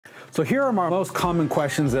So here are my most common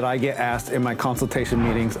questions that I get asked in my consultation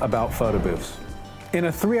meetings about photo booths. In a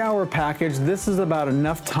 3-hour package, this is about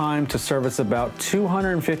enough time to service about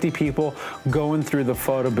 250 people going through the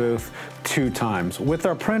photo booth 2 times. With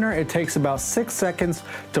our printer, it takes about 6 seconds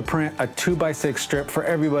to print a 2x6 strip for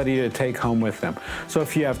everybody to take home with them. So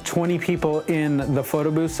if you have 20 people in the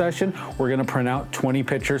photo booth session, we're gonna print out 20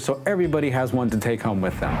 pictures so everybody has one to take home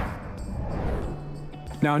with them.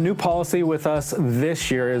 Now, a new policy with us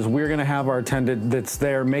this year is we're gonna have our attendant that's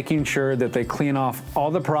there making sure that they clean off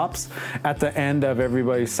all the props at the end of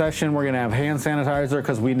everybody's session. We're gonna have hand sanitizer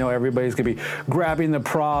because we know everybody's gonna be grabbing the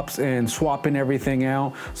props and swapping everything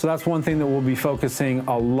out. So that's one thing that we'll be focusing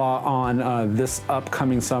a lot on this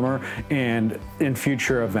upcoming summer and in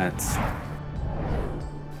future events.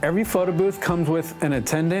 Every photo booth comes with an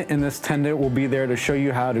attendant, and this attendant will be there to show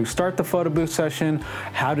you how to start the photo booth session,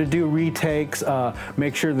 how to do retakes,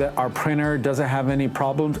 make sure that our printer doesn't have any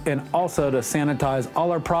problems, and also to sanitize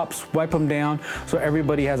all our props, wipe them down, so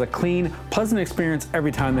everybody has a clean, pleasant experience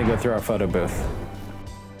every time they go through our photo booth.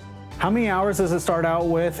 How many hours does it start out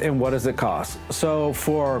with and what does it cost? So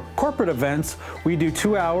for corporate events, we do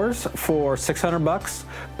 2 hours for $600,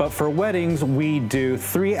 but for weddings, we do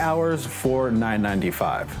 3 hours for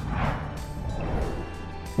 $995.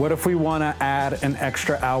 What if we wanna add an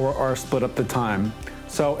extra hour or split up the time?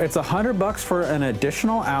 So it's $100 for an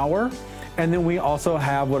additional hour. And then we also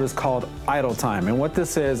have what is called idle time. And what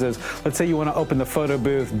this is let's say you want to open the photo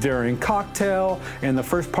booth during cocktail and the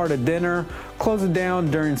first part of dinner, close it down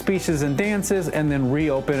during speeches and dances, and then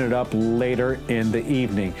reopen it up later in the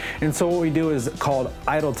evening. And so what we do is called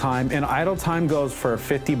idle time, and idle time goes for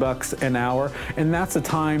 $50 an hour, and that's the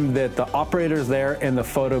time that the operator's there and the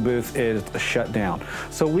photo booth is shut down.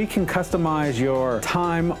 So we can customize your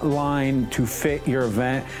timeline to fit your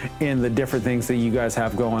event in the different things that you guys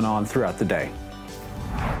have going on throughout the day.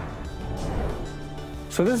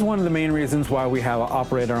 So this is one of the main reasons why we have an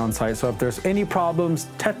operator on site. So if there's any problems,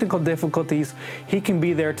 technical difficulties, he can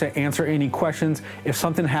be there to answer any questions. If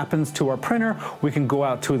something happens to our printer, we can go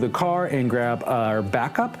out to the car and grab our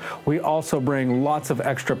backup. We also bring lots of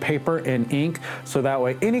extra paper and ink, so that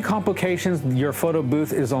way any complications, your photo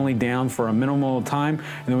booth is only down for a minimal time,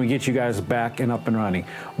 and then we get you guys back and up and running.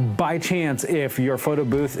 By chance, if your photo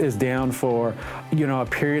booth is down for a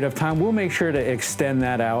period of time, we'll make sure to extend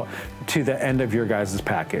that out to the end of your guys'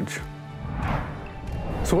 package.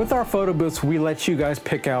 So with our photo booths, we let you guys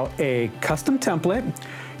pick out a custom template.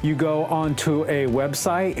 You go onto a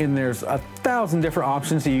website and there's 1,000 different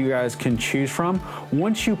options that you guys can choose from.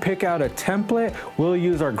 Once you pick out a template, we'll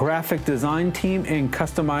use our graphic design team and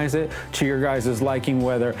customize it to your guys' liking,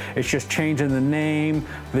 whether it's just changing the name,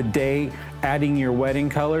 the date, adding your wedding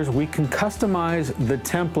colors. We can customize the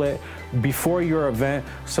template before your event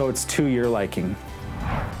so it's to your liking.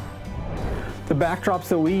 The backdrops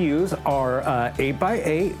that we use are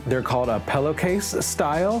 8x8. They're called a pillowcase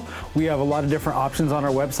style. We have a lot of different options on our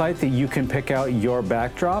website that you can pick out your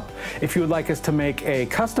backdrop. If you would like us to make a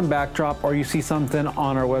custom backdrop, or you see something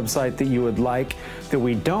on our website that you would like that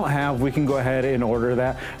we don't have, we can go ahead and order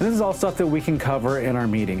that. And this is all stuff that we can cover in our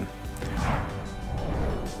meeting.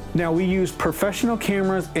 Now, we use professional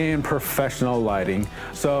cameras and professional lighting.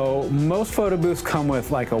 So most photo booths come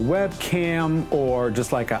with like a webcam or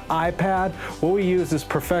just like an iPad. What we use is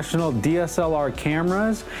professional DSLR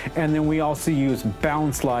cameras, and then we also use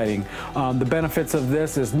bounce lighting. The benefits of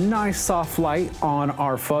this is nice soft light on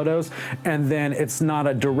our photos, and then it's not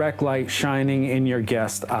a direct light shining in your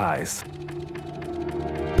guest eyes.